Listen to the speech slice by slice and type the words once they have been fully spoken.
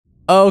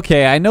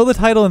Okay, I know the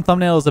title and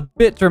thumbnail is a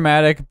bit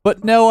dramatic,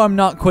 but no, I'm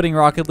not quitting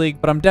Rocket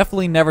League, but I'm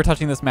definitely never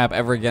touching this map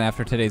ever again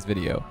after today's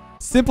video.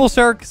 Simple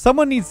Shark,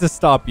 someone needs to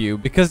stop you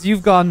because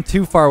you've gone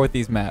too far with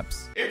these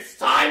maps. It's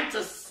time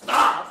to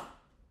stop!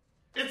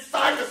 It's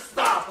time to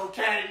stop,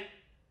 okay?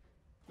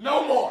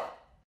 No more!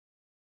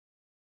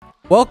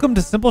 Welcome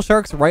to Simple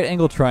Shark's Right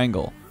Angle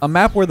Triangle, a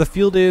map where the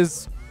field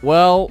is,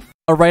 well,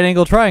 a right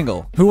angle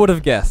triangle. Who would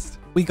have guessed?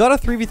 We got a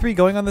 3v3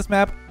 going on this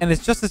map, and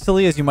it's just as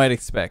silly as you might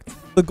expect.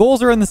 The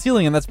goals are in the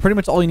ceiling, and that's pretty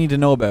much all you need to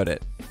know about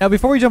it. Now,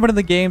 before we jump into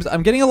the games,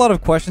 I'm getting a lot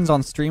of questions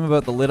on stream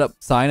about the lit up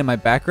sign in my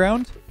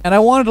background, and I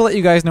wanted to let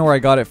you guys know where I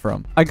got it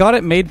from. I got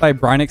it made by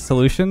Brynic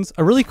Solutions,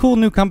 a really cool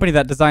new company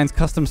that designs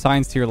custom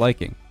signs to your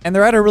liking. And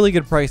they're at a really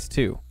good price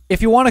too.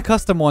 If you want a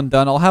custom one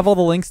done, I'll have all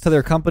the links to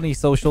their company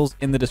socials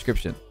in the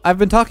description. I've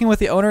been talking with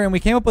the owner and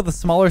we came up with a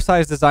smaller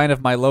size design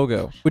of my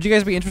logo. Would you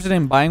guys be interested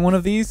in buying one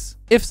of these?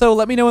 If so,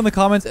 let me know in the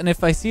comments, and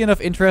if I see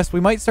enough interest, we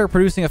might start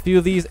producing a few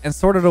of these and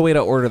sort out a way to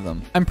order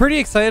them. I'm pretty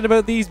excited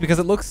about these because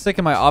it looks sick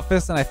in my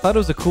office and I thought it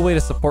was a cool way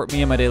to support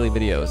me in my daily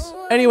videos.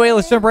 Anyway,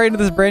 let's jump right into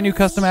this brand new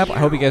custom app. I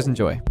hope you guys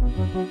enjoy.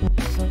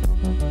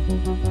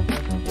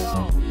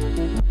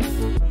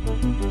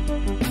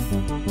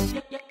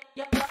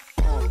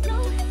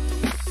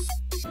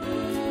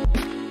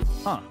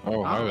 Huh.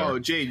 Oh, hi there. Oh,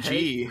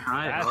 JG.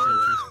 Hi. That's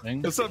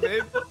interesting. What's up,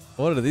 babe?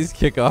 What are these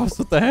kickoffs?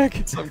 What the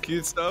heck? Some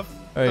cute stuff.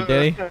 Alright,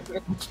 Danny.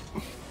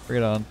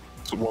 Bring it on.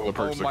 It's one of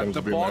the perks that comes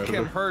the to being ball an cam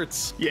editor.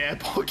 hurts. Yeah,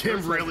 ball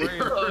cam really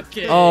hurts.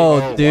 Okay.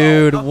 Oh,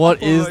 dude,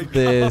 what is my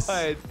this?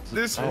 God.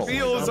 This Oh,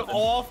 feels God.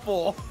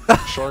 awful.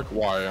 Shark,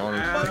 why?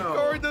 My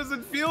card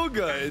doesn't feel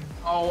good.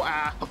 Oh,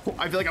 ow.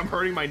 I feel like I'm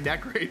hurting my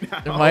neck right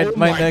now.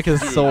 My neck is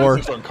Dude, sore.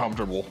 This is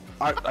uncomfortable.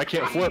 I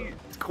can't flip.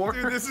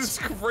 Dude, this is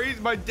crazy.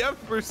 My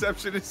depth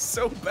perception is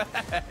so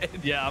bad.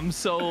 Yeah, I'm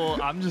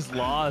just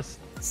lost.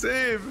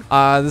 Same.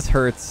 This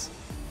hurts.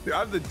 Dude, I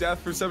have the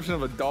depth perception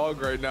of a dog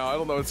right now. I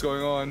don't know what's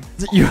going on.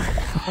 You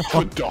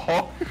A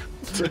dog?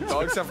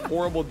 Dogs have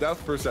horrible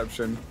depth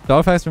perception.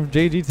 dog facts from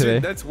JG today.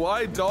 Dude, that's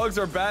why dogs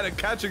are bad at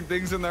catching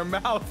things in their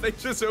mouth. They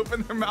just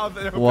open their mouth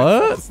and open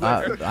What?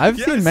 I've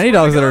Yeah, seen I many swear to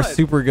dogs that are God.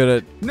 super good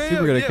at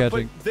Yeah,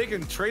 catching. but they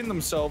can train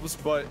themselves,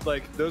 but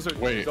like those are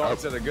Wait,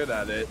 dogs that are good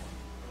at it.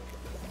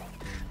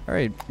 All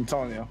right, I'm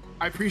telling you.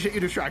 I appreciate you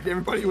distracting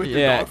everybody with Yeah.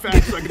 your dog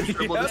facts so I can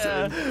scribble this in.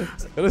 I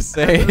was gonna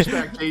say.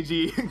 Respect,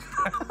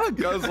 JG.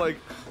 Goes like,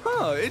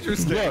 huh,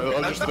 interesting. Yeah,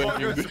 I was just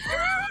thinking.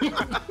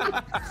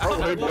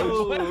 Oh, hey,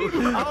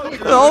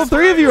 boys. All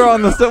three of you are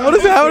on the set. What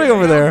is happening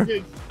over there?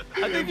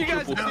 I think you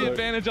guys have the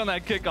advantage on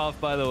that kickoff,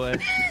 by the way.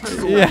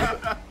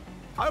 Yeah,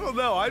 I don't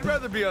know. I'd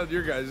rather be on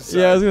your guys' side.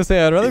 yeah. I was gonna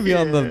say I'd rather be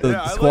on the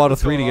Yeah, I like squad of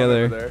what's 3 going on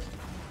over together. there.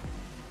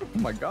 Oh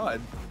my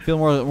god. Feel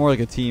more like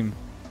a team.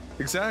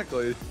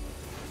 Exactly.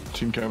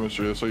 Team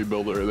chemistry, that's how you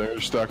build it right there.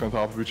 Just stack on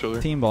top of each other.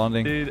 Team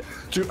bonding. Dude,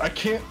 Dude, I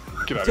can't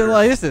get out of So, here.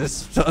 like,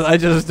 I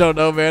just don't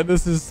know, man.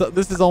 This is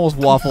almost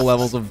waffle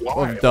levels of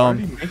Why?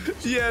 dumb.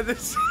 Yeah,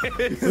 this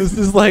is. This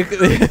is like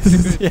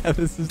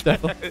this is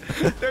definitely.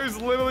 There's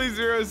literally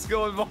zero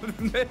skill involved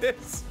in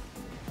this.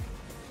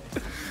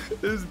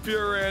 This is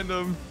pure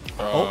random.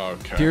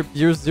 Okay.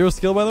 Zero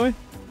skill, by the way.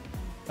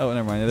 Oh,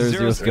 never mind. There is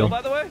zero skill.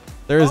 by the way.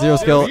 There is zero Oh,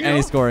 skill zero and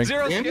he's scoring.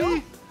 Zero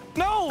skill?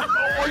 No!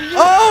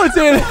 Oh, it's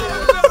in.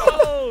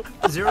 No!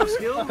 Zero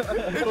skill? Oh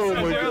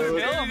my Zero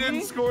god. skill? He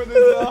didn't score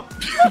this up.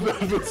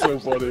 That's so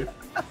funny.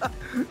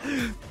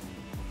 Oh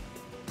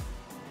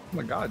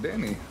my god,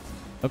 Danny.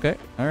 Okay.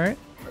 All right.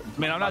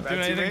 Man, I'm not doing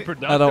anything teammate.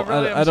 productive.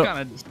 Really. I I'm don't-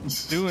 just kind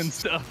of doing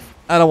stuff.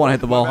 I don't want to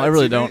hit the ball. I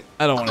really don't.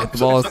 I don't want to hit the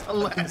ball.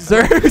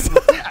 Sirs.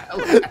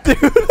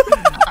 Dude,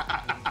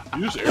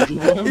 You just air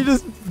dribble him? he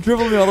just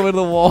dribbled me all the way to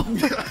the wall.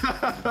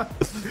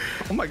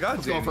 Oh my god,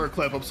 Going Danny. for a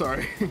clip, I'm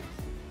sorry.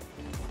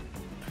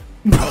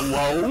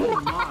 Hello?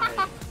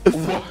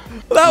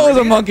 That was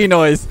a monkey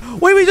noise.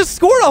 Wait, we just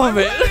scored off of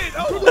it.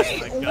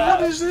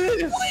 What is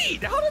this?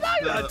 Wait, how did I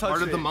not The touch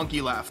art of it? the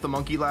monkey laugh. The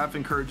monkey laugh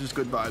encourages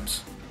good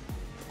vibes.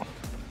 Look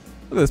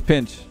at this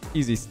pinch.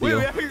 Easy steal.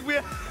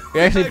 We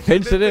actually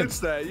pinched it in.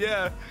 pinched that,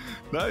 yeah.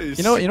 Nice.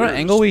 You know what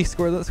angle we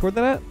scored that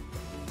at?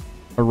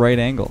 A right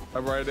angle.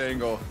 A right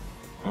angle.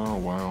 Oh,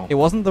 wow. It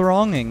wasn't the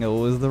wrong angle.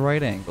 It was the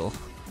right angle.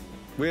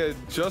 We had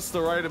just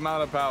the right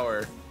amount of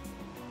power.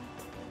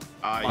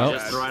 Well,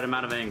 Just the right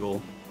amount of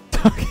angle.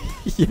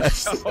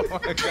 Yes. Oh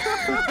my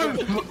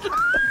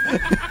god.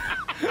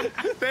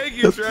 Thank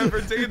you, Trev,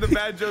 for taking the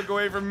bad joke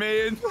away from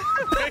me and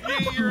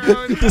making it your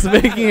own. Just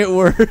making it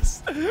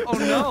worse. Oh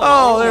no!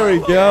 Oh, there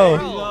we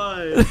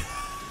go.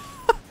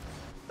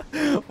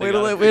 Nice.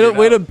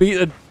 Way to beat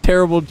a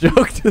terrible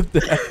joke to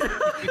death.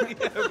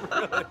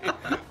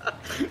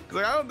 It's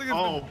like, I don't think it's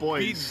Oh, been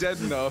boys. beat dead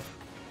enough.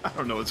 I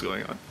don't know what's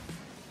going on.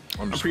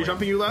 I'm just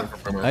pre-jumping you,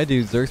 Leth? I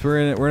do, Zerks. We're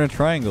in a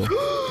triangle.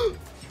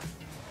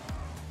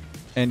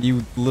 And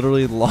you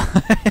literally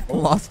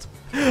lost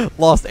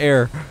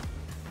air.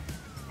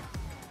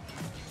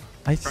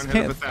 I just Trying to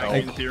hit the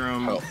can't. vacuum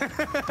theorem.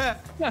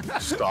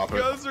 Stop it.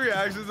 Those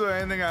reactions when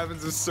anything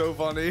happens is so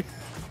funny.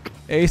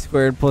 A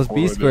squared plus B What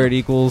do I do? squared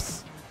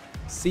equals.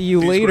 See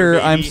you B later.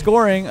 squared, I'm baby.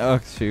 scoring. Oh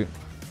shoot.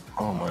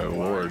 Oh my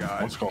lord.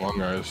 God. What's going on,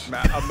 guys? A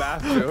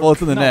math joke. Well,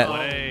 it's in the net.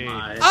 Way.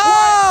 My.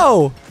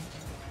 Oh!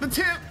 The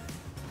tip.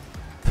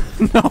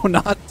 No,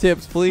 not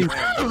tips, please.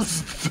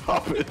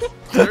 Stop it.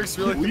 Zerk's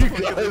really You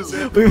thinking guys.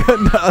 this. We've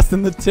got us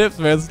in the tips,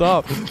 man.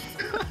 Stop.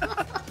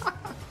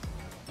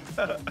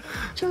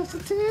 Just a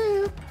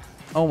tip.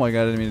 Oh my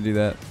god, I didn't mean to do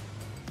that.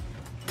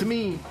 To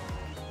me.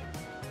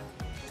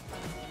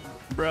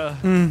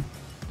 Bruh.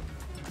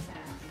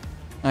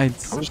 I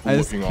just just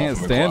looking can't off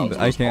in the stand. clouds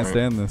at I this can't point.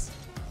 stand this.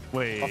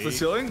 Wait. Off the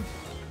ceiling?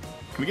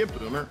 Can we get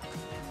Boomer?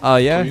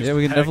 Yeah, Please. yeah,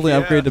 we can Heck definitely yeah.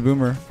 upgrade to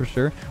Boomer for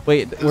sure.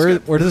 Wait, where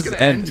gonna- does this is this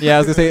gonna end? end. Yeah, I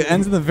was gonna say it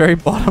ends in the very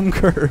bottom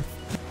curve.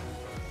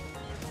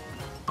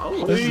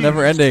 Oh, This is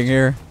never ending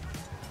here.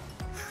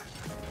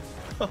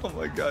 Oh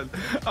my god.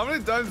 How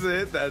many times did I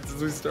hit that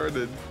since we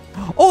started?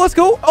 Oh, let's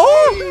go!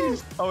 Oh,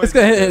 Oh, it's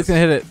gonna hit it. It's gonna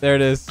hit it. There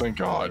it is. Thank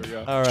God.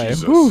 Yeah. All right.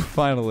 Jesus. Whew,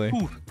 finally.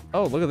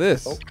 Oh, look at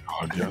this.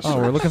 God, yes. Oh,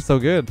 we're looking so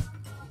good.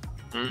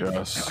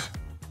 Yes.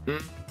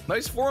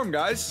 Nice form,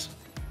 guys.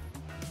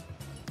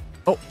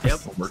 Oh, Yep.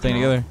 staying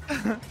together.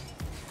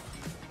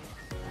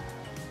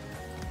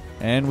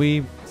 And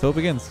so it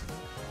begins.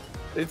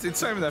 It's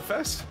not even that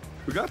fast.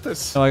 We got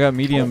this. Oh, I got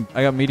medium.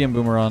 I got medium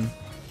Boomer on.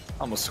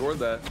 Almost scored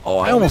that. Oh,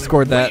 I almost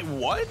scored that. Wait,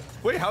 what?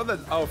 Wait, how that?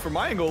 Oh, from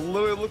my angle,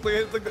 literally looked like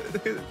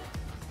it.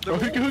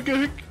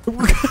 Okay.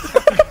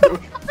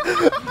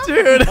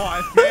 Dude, Come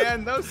on,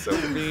 man, that was so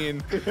mean.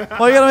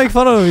 why you gotta make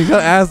fun of him? He's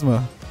got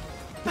asthma.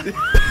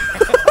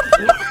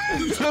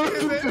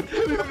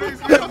 That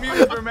makes me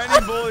immune from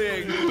any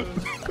bullying.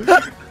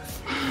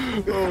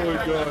 Oh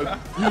my God.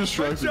 You My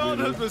distracted me.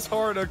 childhood dude. was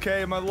hard,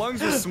 okay? My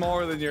lungs were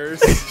smaller than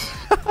yours.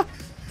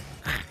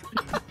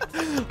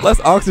 Less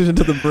oxygen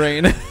to the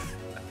brain.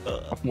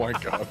 Oh my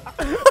God.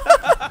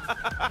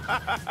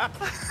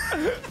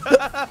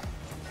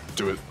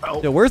 Do it.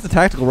 Yo, where's the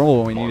tactical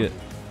rumble when we need it?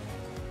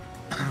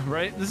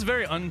 Right? This is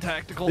very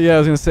untactical. Yeah, I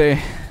was gonna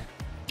say.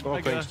 Oh,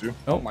 Like, thanks, dude.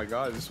 Oh my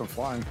god, this went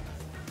flying.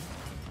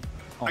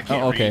 I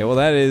can't Oh, okay, read. well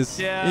that is.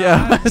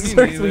 Yeah, me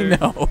Zerx, we neither.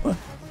 know.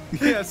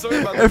 Yeah, sorry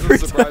about that. Every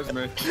That surprised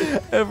me.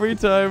 Every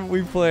time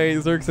we play,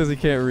 Zerx says he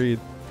can't read.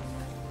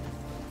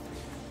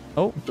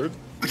 Oh, Third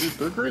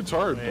grade's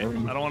hard. Wait, I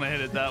don't want to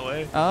hit it that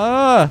way.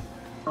 ah!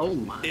 Oh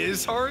my.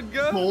 Is hard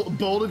gun?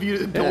 Bold of you.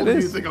 it Bold of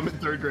you is. think I'm in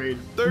third grade.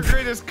 Third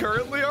grade is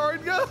currently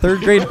hard gun?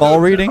 Third grade ball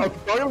reading. I'm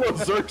talking about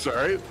Zerx,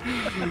 alright?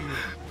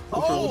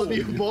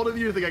 Bold of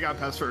you to think I got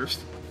past first.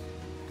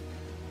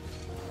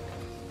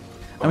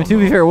 I mean, to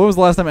be fair, when was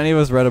the last time any of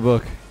us read a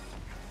book?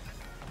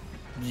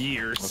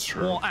 Years. That's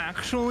true. Well,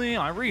 actually,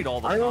 I read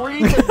all the I time.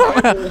 read the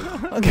Bible.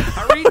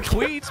 I read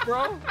tweets,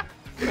 bro.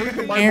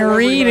 And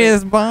read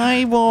his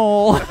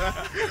Bible.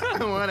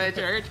 What a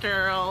church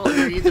girl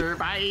reads her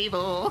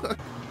Bible.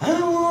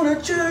 I want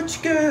a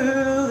church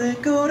girl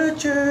that go to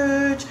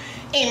church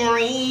and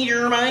read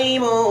her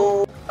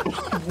Bible.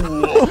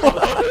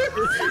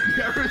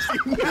 Never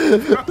seen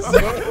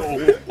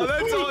that. Oh,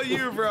 that's all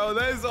you, bro.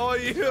 That is all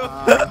you. You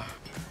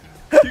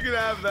can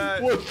have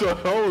that. What the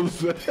hell is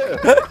that?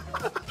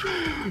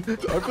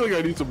 I feel like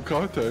I need some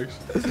context.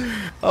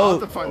 I'll have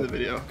to find the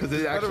video because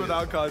it Better actually.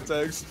 without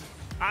context.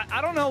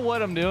 I don't know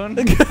what I'm doing.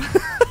 You're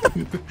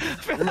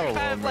not I alone,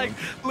 have like man.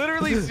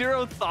 literally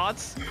zero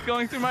thoughts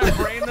going through my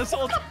brain this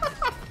whole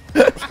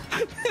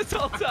this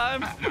whole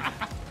time.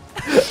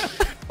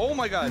 Oh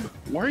my god.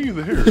 Why are you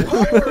there?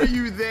 Why are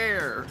you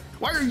there?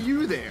 Why are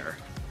you there?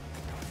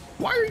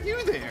 Why are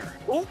you there?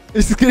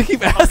 He's just gonna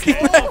keep asking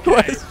that okay.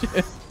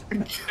 question.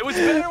 It was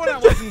better when I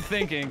wasn't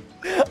thinking.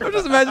 I'm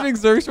just imagining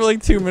Zerx for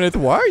like 2 minutes.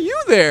 Why are you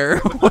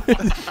there?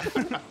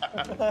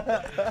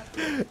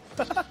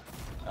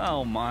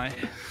 Oh my.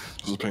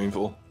 This is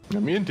painful. Yeah,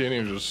 me and Danny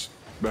are just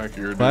back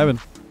here. dude. Vibing.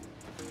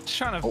 Just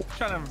trying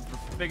to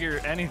figure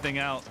anything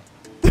out.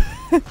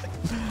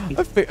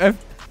 I think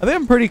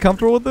I'm pretty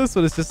comfortable with this,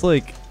 but it's just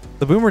like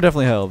the Boomer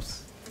definitely helps.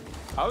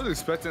 I was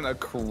expecting a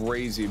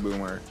crazy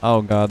boomer.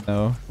 Oh god,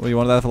 no. Well, you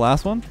wanted that for the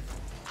last one?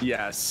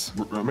 Yes.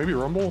 Maybe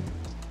Rumble?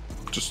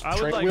 Just I would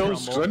training like wheels?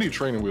 Rumble. Because I need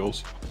training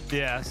wheels.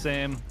 Yeah,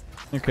 same.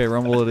 Okay,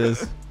 Rumble it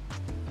is.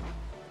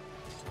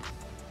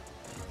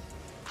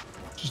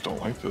 Just don't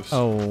like this.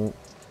 Oh,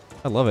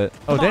 I love it.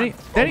 Oh, Come Danny, on.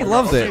 Danny Oh my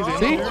loves God. it. Oh,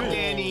 See?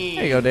 Danny.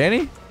 There you go,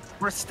 Danny.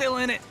 We're still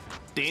in it.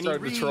 Danny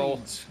Starting to troll.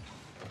 reads.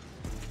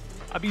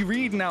 I be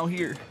reading out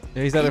here.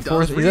 Yeah, he's at He a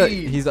fourth. does read.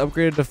 He's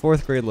upgraded to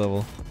 4th grade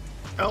level.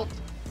 Oh,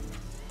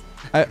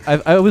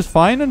 I was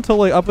fine until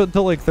like up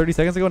until like 30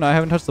 seconds ago. Now I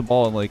haven't touched the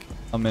ball in like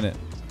a minute.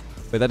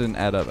 Wait, that didn't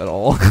add up at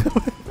all.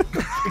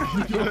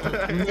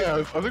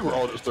 Yeah, I think we're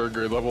all just 3rd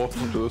grade level after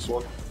this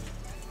one.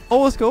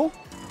 Oh, let's go.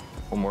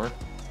 One more.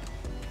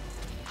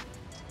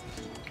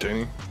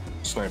 Danny,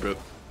 snipe it.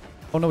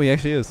 Oh no, he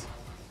actually is.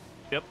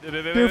 Yep.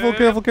 Careful,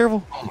 careful,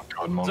 careful. Oh my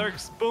god, mom.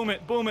 Zerx, boom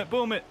it, boom it,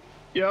 boom it.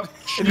 yep.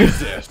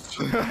 Jesus.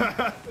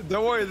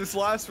 Don't worry, this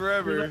lasts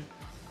forever.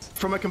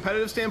 From a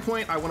competitive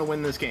standpoint, I want to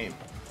win this game.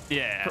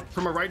 Yeah.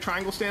 From a right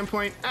triangle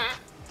standpoint,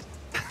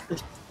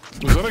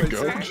 Was that a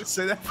goat?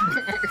 Say that.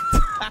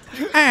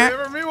 Say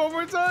that for me one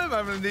more time.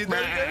 I'm gonna need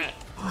that again.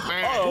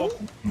 Oh.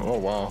 Oh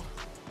wow.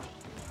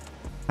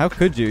 How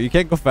could you? You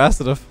can't go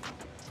fast enough.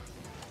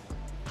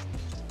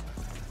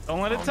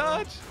 Don't let it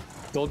touch.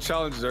 Don't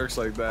challenge Zerks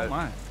like that. Oh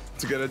my.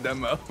 To get a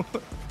demo.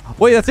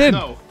 Wait, that's in.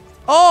 No,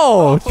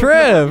 Oh,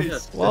 Trev.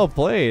 nice. Well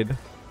played.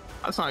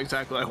 that's not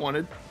exactly what I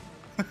wanted.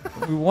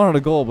 We wanted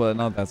a goal, but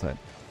not that side.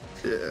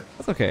 Yeah.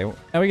 That's okay.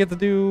 Now we get to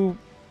do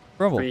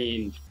Rumble.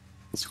 Green.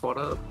 Squad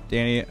up.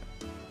 Danny,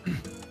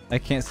 I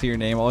can't see your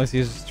name. All I see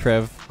is just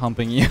Trev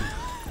humping you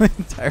the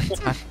entire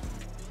time.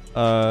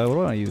 What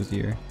do I use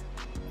here?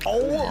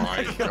 Oh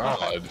my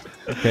god.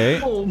 Okay.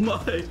 Oh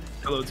my.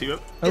 Hello, team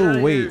up.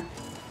 Oh, wait.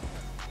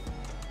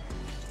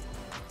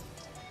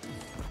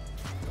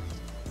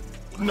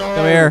 No.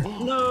 Come here.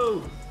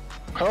 No.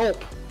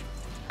 Help.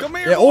 Come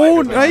here. Yeah,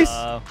 oh, boy. nice.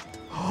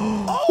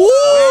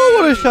 Oh,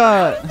 what a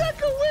shot.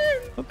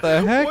 What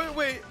the heck?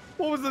 Wait.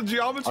 What was the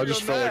geometry I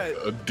just on felt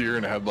that? like a deer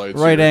in headlights.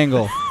 Right here.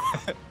 angle.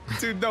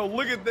 Dude, no,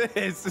 look at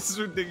this. This is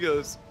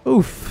ridiculous.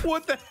 Oof.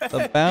 What the heck?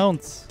 The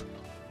bounce.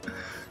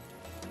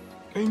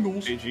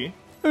 Angles. GG.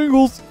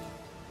 Angles.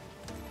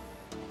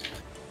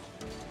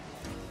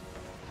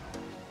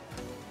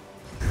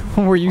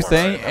 Were you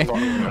saying?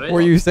 Alright.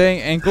 Were you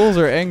saying ankles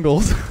or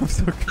angles? I'm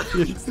so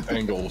confused.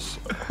 Angles.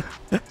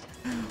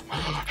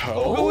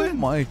 Help. Oh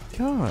my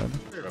god.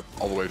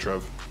 All the way,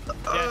 Trev.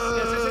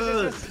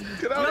 Yes.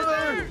 Get out of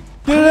there.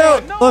 Get it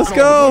out. no. Let's I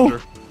don't go.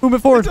 wonder. Move it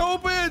forward. It's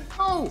open.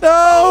 Oh.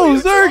 No,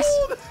 Zerks.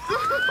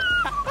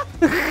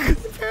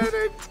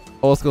 Panicked.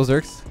 Oh, let's go,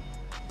 Zerks.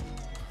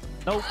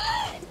 Nope.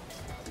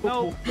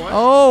 No.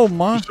 Oh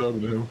my. Good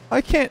job to him.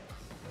 I can't.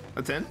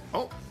 That's in.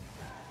 Oh,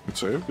 Good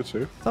save. Good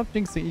save. Stop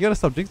jinxing. You gotta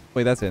stop jinxing.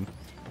 Wait, that's in.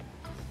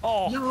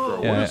 Oh.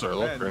 Bro, Yeah. what is our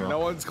luck Man, right no now?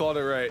 one's called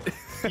it right.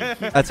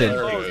 That's in.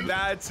 Oh,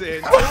 that's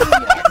it.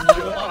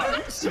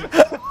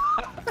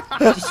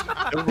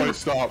 Everybody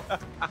stop.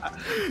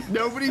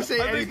 nobody say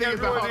I think anything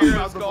everyone about here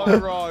about has the called ball.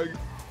 it wrong.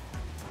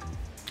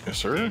 Yes,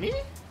 sir.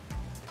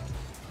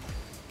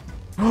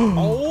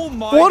 Oh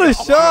my What a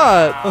God.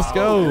 shot. Let's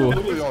go.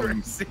 Totally on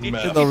Crazy.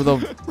 meth.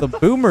 The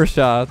boomer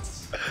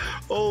shots.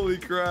 Holy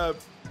crap.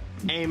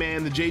 Hey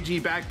man, the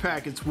JG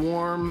backpack. It's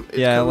warm. It's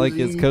Yeah, cozy. like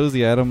it's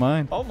cozy. I don't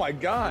mind. Oh my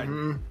God.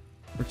 We're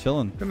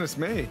chilling. Goodness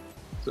me.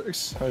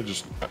 Zerks.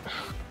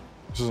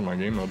 This isn't my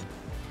game mode.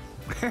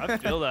 I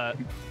feel that.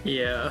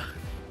 Oh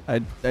I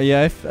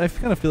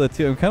kind of feel it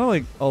too. I'm kind of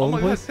like all Oh over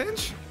my the God, place.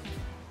 Finch.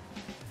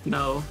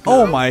 No.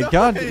 Oh my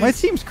god, nice. my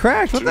team's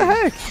cracked. What the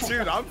heck?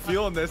 Dude, I'm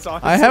feeling this.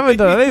 Honestly. I haven't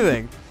done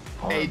anything.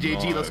 Hey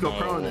JG, let's go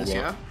pro in this,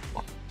 yeah?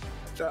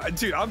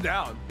 Dude, I'm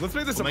down. Let's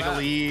make this We'll a make a map.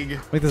 league.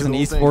 Make this an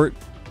Cool thing. esport.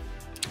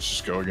 Let's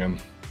just go again.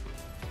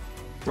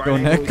 Right Go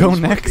angle next. Go esport,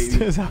 next.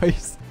 baby. Is how you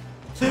s-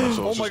 So let's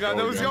Oh my just God,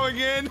 that was again. going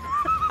in.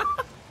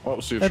 Oh,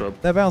 see you, Trev.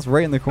 that bounced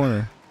right in the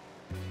corner.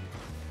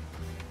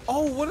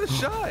 Oh, what a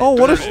shot. Oh,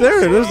 what a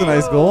there's a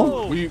nice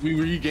goal. We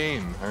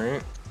regain, all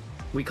right?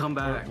 We come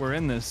back. We're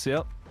in this.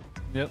 Yep.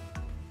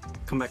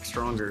 Come back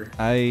stronger.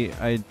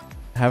 I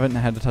haven't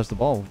had to touch the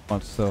ball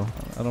much, so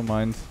I don't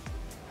mind.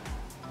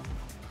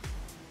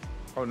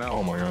 Oh no.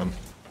 Oh my god.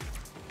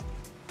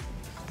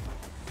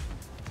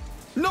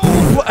 No.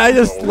 I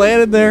just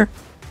landed there.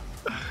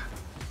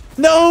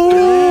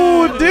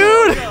 No,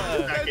 dude.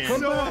 That's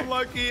so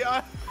unlucky.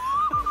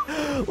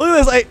 Look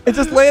at this. It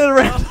just landed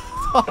around.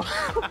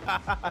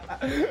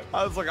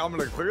 I was like, I'm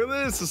gonna clear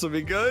this. This will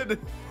be good.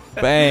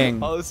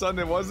 Bang. All of a sudden,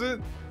 it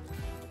wasn't.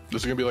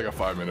 This is gonna be like a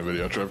 5-minute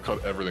video. Trev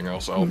cut everything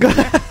else out.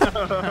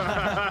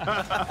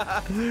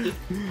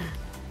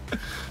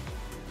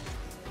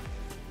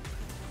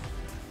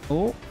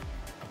 Oh,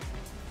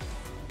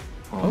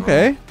 Oh, no.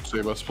 okay.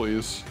 Save us,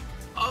 please.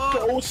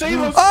 Oh, save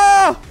us!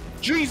 Ah!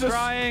 Jesus!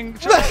 Trying.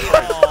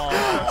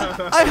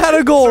 I had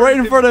a goal right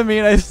in front of me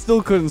and I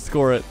still couldn't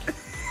score it.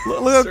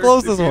 Look how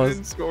close this You was.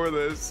 didn't score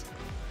this.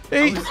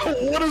 Hey,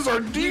 What is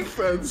our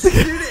defense?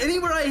 Dude,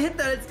 anywhere I hit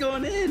that, it's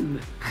going in.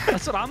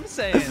 That's what I'm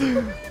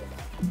saying.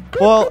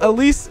 well, at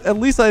least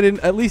I didn't.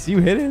 At least you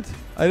hit it.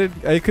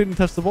 I couldn't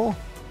touch the ball.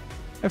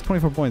 I have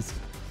 24 points.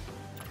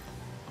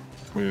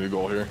 We need a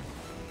goal here.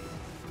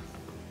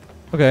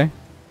 Okay.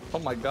 Oh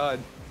my God.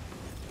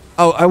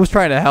 Oh, I was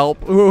trying to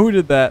help. Who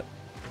did that?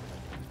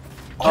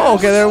 Oh,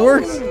 okay, that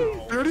works.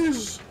 There it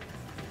is.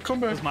 Come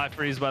back. That's my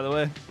freeze, by the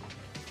way.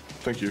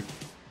 Thank you.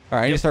 All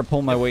right, I need to start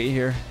pulling my weight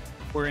here.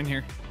 We're in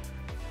here.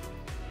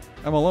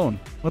 I'm alone.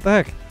 What the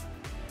heck?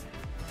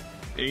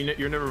 Yeah,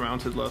 you're never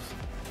mounted, Leth.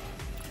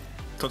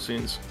 Tough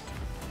scenes.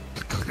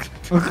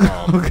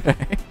 Okay.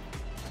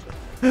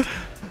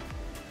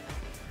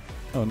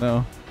 Oh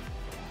no.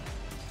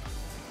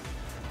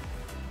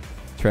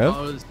 Trev?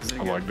 Oh, this is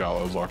I'm like, that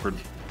was awkward.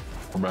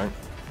 We're back.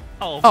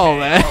 Oh, Oh,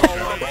 man.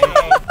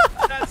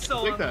 That's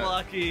so Take that.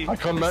 unlucky. I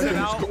come back Sit and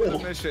it's out of the goal.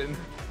 mission.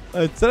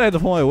 I said I had to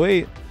pull my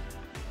weight.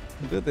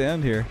 I'm good at the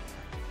end here.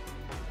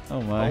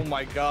 Oh my. Oh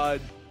my God.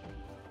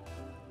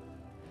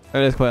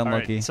 That is quite All right,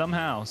 unlucky.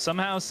 somehow,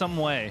 some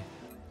way,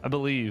 I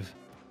believe.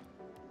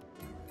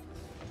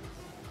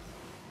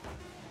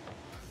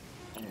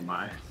 Oh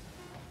my.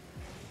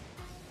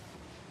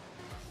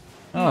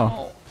 Oh.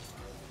 No,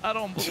 I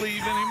don't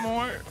believe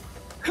anymore.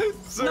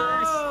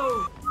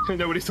 Zergs.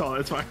 Nobody saw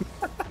it, it's fine.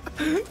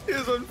 He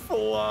isn't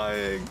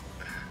flying.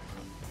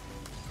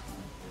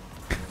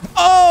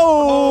 Oh!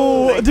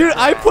 Dude,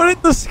 I put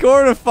it the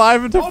score to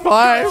 5 into 5.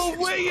 Oh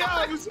wait, yeah,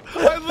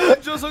 I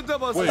literally just looked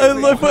up. I was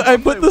like, I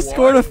put the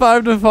score to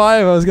 5 to 5.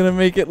 I was gonna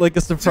make it like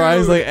a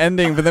surprise like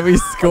ending, but then we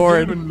scored.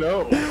 I didn't even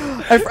know.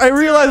 I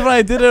realized when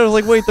I did it, I was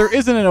like, wait, there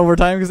isn't an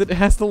overtime because it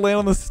has to land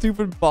on the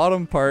stupid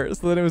bottom part.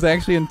 So then it was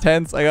actually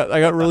intense. I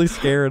got really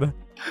scared.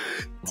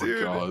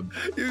 Dude, God.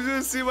 you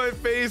just see my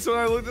face when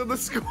I looked at the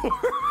score.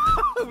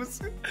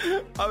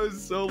 I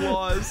was so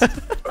lost.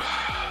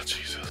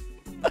 Jesus.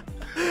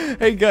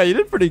 Hey, guy, you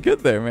did pretty good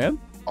there, man.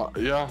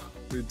 Yeah,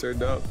 We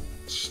turned up.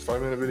 just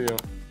 5-minute video.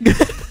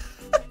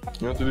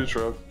 You have to do,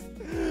 Trev.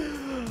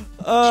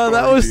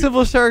 That was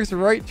Simple Shark's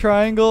right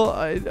triangle.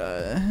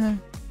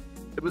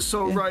 It was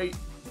so right.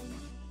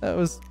 That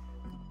was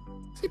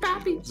See,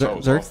 Pappy.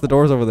 Zerks. The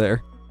door's over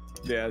there.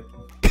 Yeah.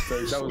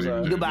 That was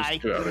Goodbye.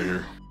 Get out of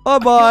here. Bye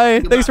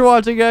bye. Thanks for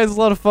watching, guys. It was a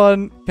lot of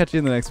fun. Catch you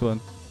in the next one.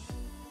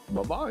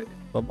 Bye bye.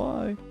 Bye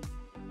bye.